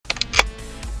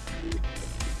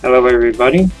Hello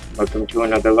everybody, welcome to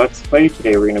another Let's Play.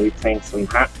 Today we're going to be playing some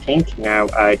Hot Pink. Now,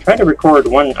 I tried to record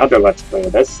one other Let's Play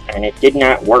of this, and it did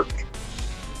not work.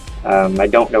 I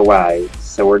don't know why,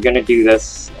 so we're going to do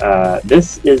this.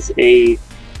 This is a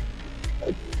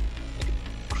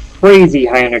crazy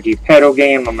high-energy paddle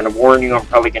game. I'm going to warn you, I'm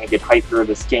probably going to get hyper.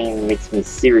 This game makes me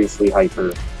seriously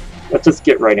hyper. Let's just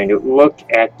get right into it. Look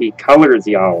at the colors,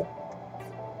 y'all.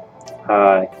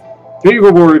 3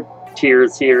 reward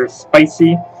tiers here: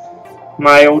 spicy,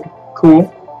 mild,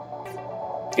 cool.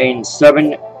 Gain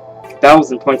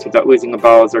 7,000 points without losing a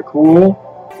ball are cool.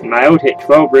 Mild, hit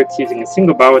 12 bricks using a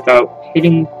single ball without it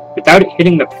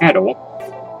hitting the paddle.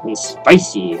 And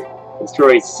spicy,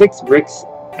 destroy 6 bricks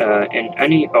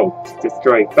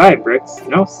destroy 5 bricks.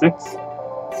 No, 6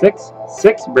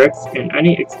 bricks in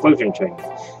any explosion chain.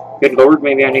 Good lord,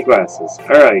 maybe I need glasses.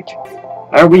 Alright.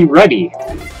 Are we ready?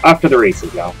 Off to the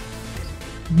races, y'all.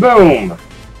 Boom!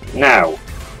 Now,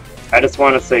 I just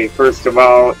want to say, first of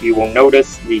all, you will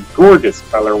notice the gorgeous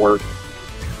color work.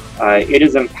 It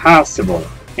is impossible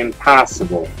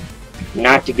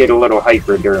not to get a little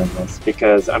hyper during this,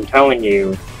 because I'm telling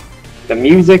you, the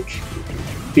music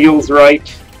feels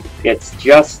right. It's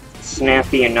just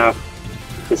snappy enough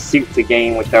to suit the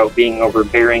game without being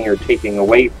overbearing or taking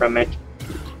away from it.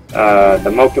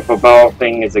 The multiple ball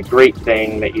thing is a great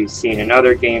thing that you've seen in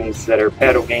other games that are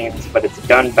paddle games, but it's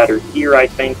done better here, I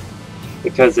think,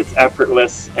 because it's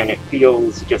effortless and it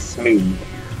feels just smooth.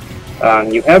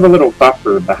 You have a little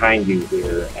buffer behind you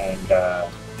here, and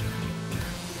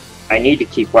I need to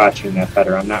keep watching that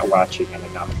better. I'm not watching it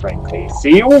enough, frankly.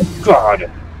 See? Oh, God!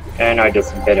 And I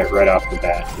just hit it right off the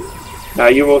bat. Now,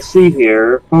 you will see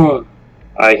here,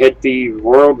 I hit the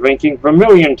world ranking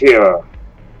vermilion tier.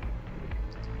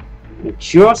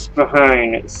 Just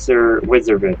behind Sir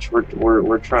Wizardvich.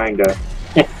 We're trying to...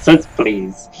 It says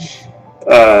please.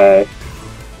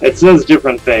 It says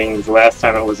different things. Last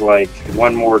time it was like,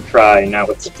 one more try, now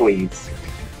it's please.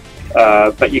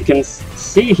 But you can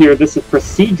see here, this is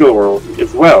procedural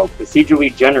as well.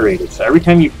 Procedurally generated. So every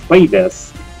time you play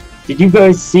this... Did you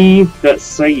guys see that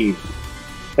save?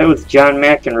 That was John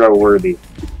McEnroe worthy.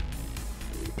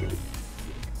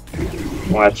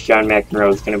 Watch, John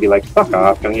McEnroe is going to be like, fuck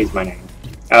off, don't use my name.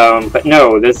 But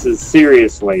no, this is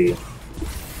seriously...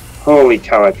 Holy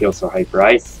cow, I feel so hyper.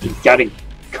 I gotta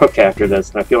cook after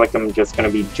this, and I feel like I'm just going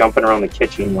to be jumping around the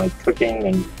kitchen, like, cooking,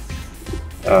 and...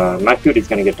 my food is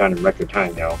going to get done in record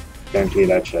time, though. Guarantee you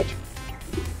that shit.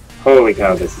 Holy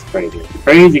cow, this is crazy.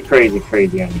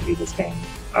 Crazy energy, this game.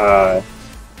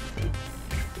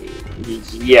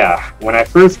 Yeah, when I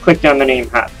first clicked on the name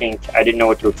Hot Pink, I didn't know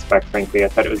what to expect, frankly. I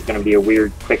thought it was going to be a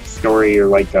weird, quick story, or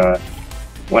like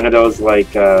one of those like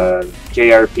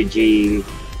JRPG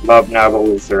love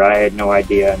novels, or I had no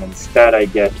idea, and instead I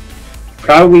get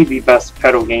probably the best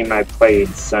pedal game I played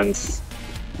since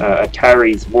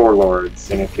Atari's Warlords,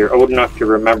 and if you're old enough to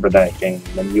remember that game,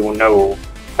 then you will know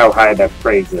how high that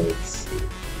praise is.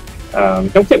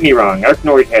 Don't get me wrong,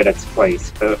 Arkanoid had its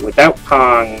place, but without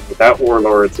Pong, without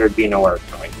Warlords, there'd be no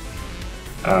Arkanoid.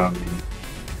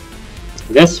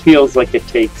 This feels like it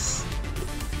takes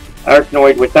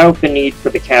Arkanoid without the need for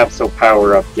the capsule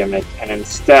power-up gimmick, and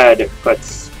instead it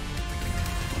puts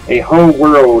a whole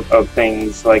world of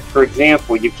things, like, for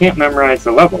example, you can't memorize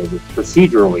the levels, it's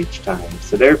procedural each time,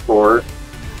 so therefore,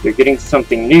 you're getting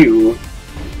something new.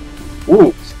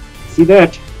 Ooh, see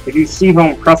that? Did you see how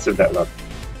impressive that looked?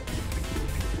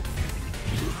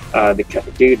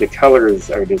 Dude, the colors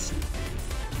are just...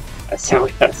 That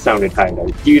sounded high though.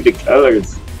 Dude, the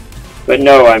colors... But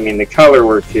no, I mean, the color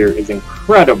work here is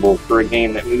incredible for a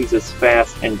game that moves as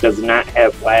fast and does not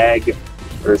have lag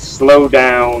or slow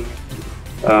down.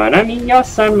 And I mean,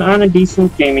 yes, I'm on a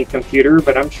decent gaming computer,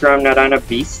 but I'm sure I'm not on a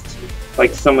beast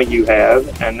like some of you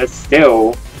have. And this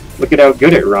still, look at how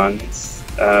good it runs.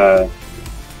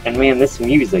 And man, this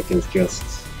music is just...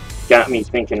 got me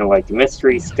thinking of like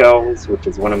Mystery Skulls, which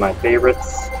is one of my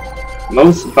favorites.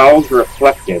 Most balls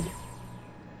reflected.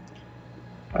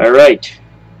 Alright.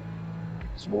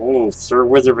 Oh, Sir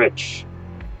Wizardvich.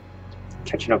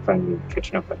 Catching up on you,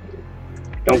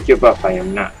 Don't give up, I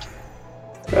am not.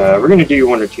 We're gonna do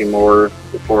 1 or 2 more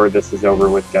before this is over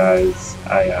with, guys.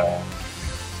 I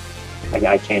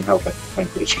can't help it,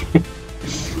 frankly.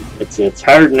 It's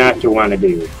hard not to want to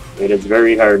do. It is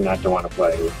very hard not to want to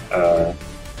play.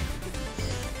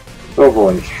 Oh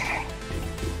boy.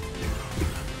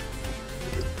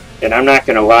 And I'm not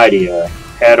gonna lie to you,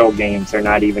 paddle games are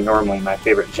not even normally my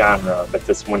favorite genre, but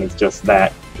this one is just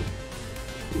that.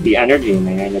 The energy,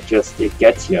 man, it gets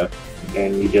you,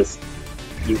 and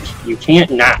you can't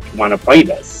not want to play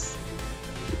this.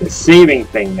 The saving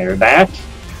thing there, that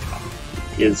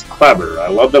is clever. I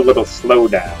love the little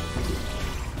slowdown.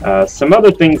 Some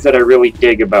other things that I really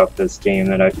dig about this game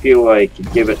that I feel like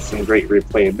give it some great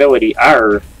replayability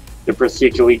are the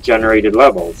procedurally generated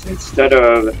levels. Instead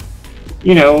of,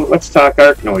 you know, let's talk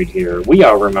Arkanoid here. We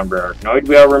all remember Arkanoid.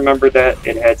 We all remember that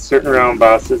it had certain round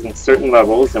bosses and certain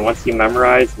levels, and once you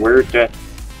memorized where to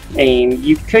aim,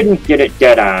 you couldn't get it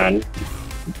dead on,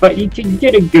 but you could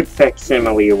get a good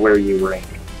facsimile of where you were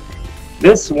aiming.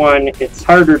 This one, it's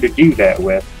harder to do that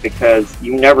with because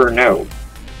you never know.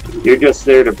 You're just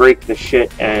there to break the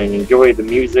shit and enjoy the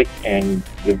music, and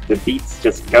the beat's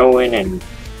just going, and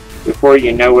before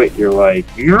you know it, you're like,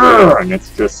 yeah, and it's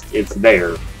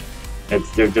there.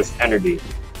 They're just energy,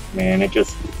 man. It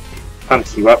just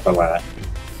pumps you up a lot.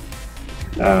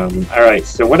 Alright,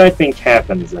 so what I think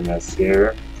happens in this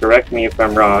here, correct me if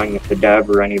I'm wrong, if the dev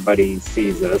or anybody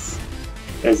sees this,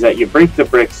 is that you break the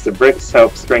bricks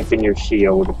help strengthen your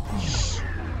shield.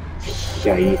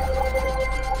 Shite.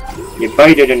 You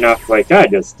bite it enough like I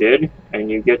just did,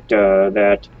 and you get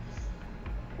that.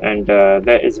 And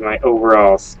that is my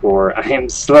overall score. I am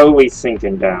slowly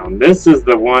sinking down. This is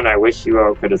the one I wish you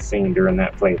all could have seen during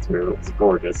that playthrough. It was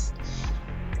gorgeous.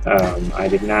 I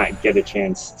did not get a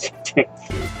chance to...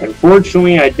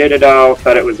 Unfortunately, I did it all,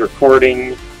 thought it was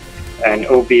recording, and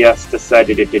OBS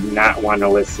decided it did not want to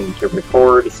listen to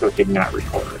record, so it did not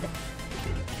record.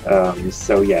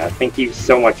 So yeah, thank you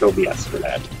so much OBS for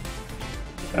that.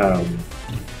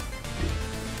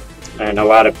 And a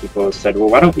lot of people have said, well,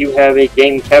 why don't you have a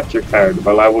game capture card?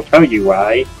 Well, I will tell you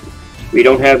why. We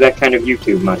don't have that kind of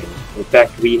YouTube money. In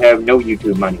fact, we have no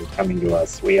YouTube money coming to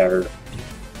us. We are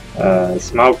a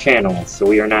small channel, so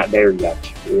we are not there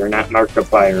yet. We are not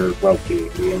Markiplier wealthy.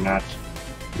 We are not,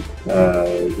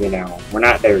 you know, we're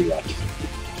not there yet.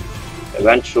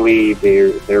 Eventually,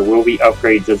 there will be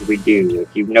upgrades as we do.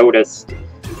 If you've noticed,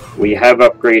 we have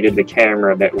upgraded the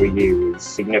camera that we use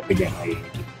significantly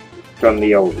from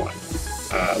the old one.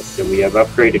 So we have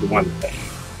upgraded one thing.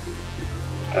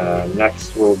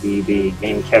 Next will be the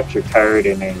game capture card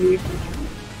and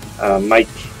a mic,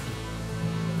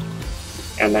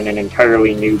 and then an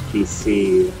entirely new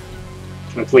PC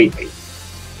completely,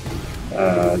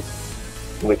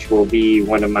 which will be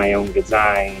one of my own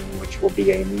design, which will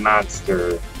be a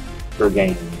monster for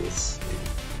games,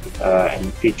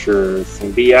 and feature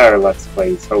some VR Let's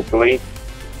Plays, hopefully.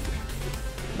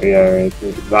 We are, if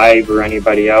Vibe or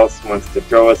anybody else wants to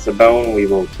throw us a bone, we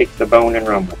will take the bone and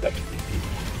run with it.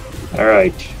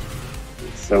 Alright,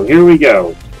 so here we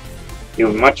go.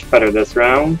 Doing much better this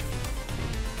round.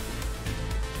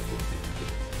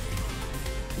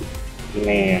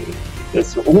 Man,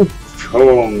 this... Ooh,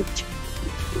 oh,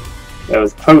 that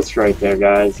was close right there,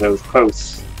 guys. That was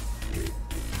close.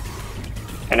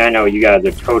 And I know you guys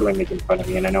are totally making fun of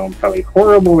me, and I know I'm probably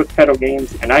horrible with pedal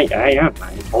games, and I am.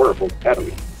 I'm horrible with pedal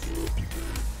games.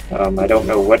 I don't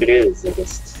know what it is.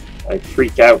 I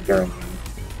freak out during them.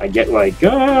 I get like,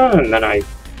 ah, and then I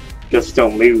just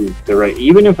don't move the right.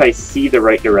 Even if I see the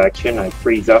right direction, I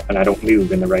freeze up and I don't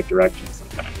move in the right direction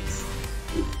sometimes.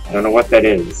 I don't know what that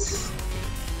is.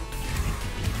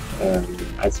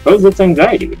 I suppose it's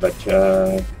anxiety, but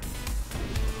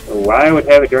why I would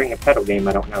have it during a pedal game,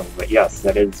 I don't know. But yes,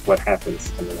 that is what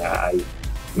happens to me.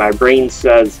 My brain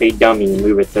says, hey dummy,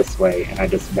 move it this way, and I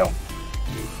just don't.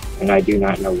 And I do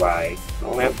not know why.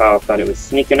 Oh, that ball thought it was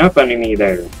sneaking up on me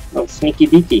there. Oh, sneaky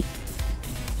beaky.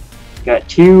 Got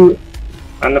two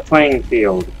on the playing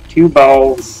field. 2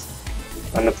 balls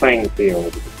on the playing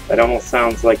field. That almost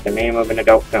sounds like the name of an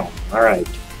adult film. Alright.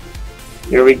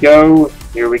 Here we go.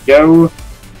 Here we go.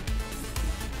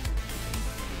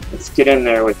 Let's get in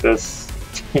there with this.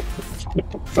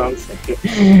 Sounds like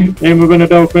the name of an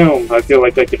adult film. I feel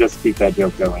like I could just keep that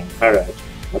joke going. Alright.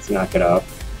 Let's knock it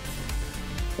off.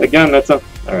 Again, that's a...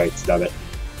 Alright, stop it.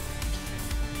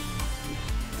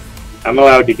 I'm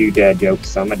allowed to do dad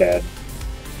jokes. I'm a dad.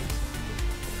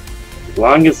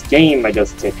 Longest game I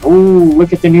just did. Ooh,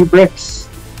 look at the new bricks.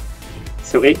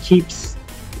 So it keeps...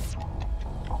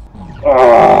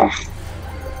 Oh.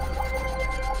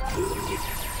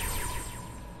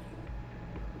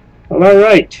 Well,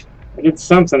 alright. I did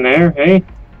something there, hey?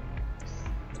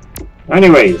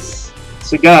 Anyways,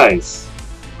 so guys,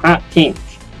 HOTPINK.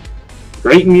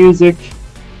 Great music,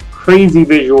 crazy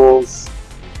visuals.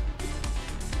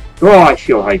 Oh, I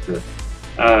feel hyper.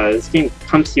 This game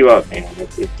pumps you up, man.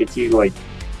 It gets you, like,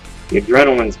 the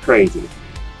adrenaline's crazy.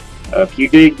 If you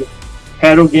dig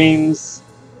paddle games,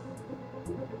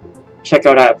 check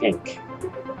out HOTPINK.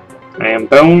 I am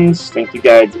Bones. Thank you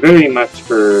guys very much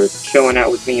for chilling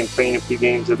out with me and playing a few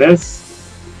games of this.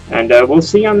 And we'll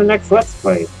see you on the next Let's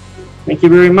Play. Thank you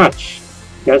very much.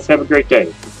 You guys have a great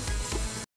day.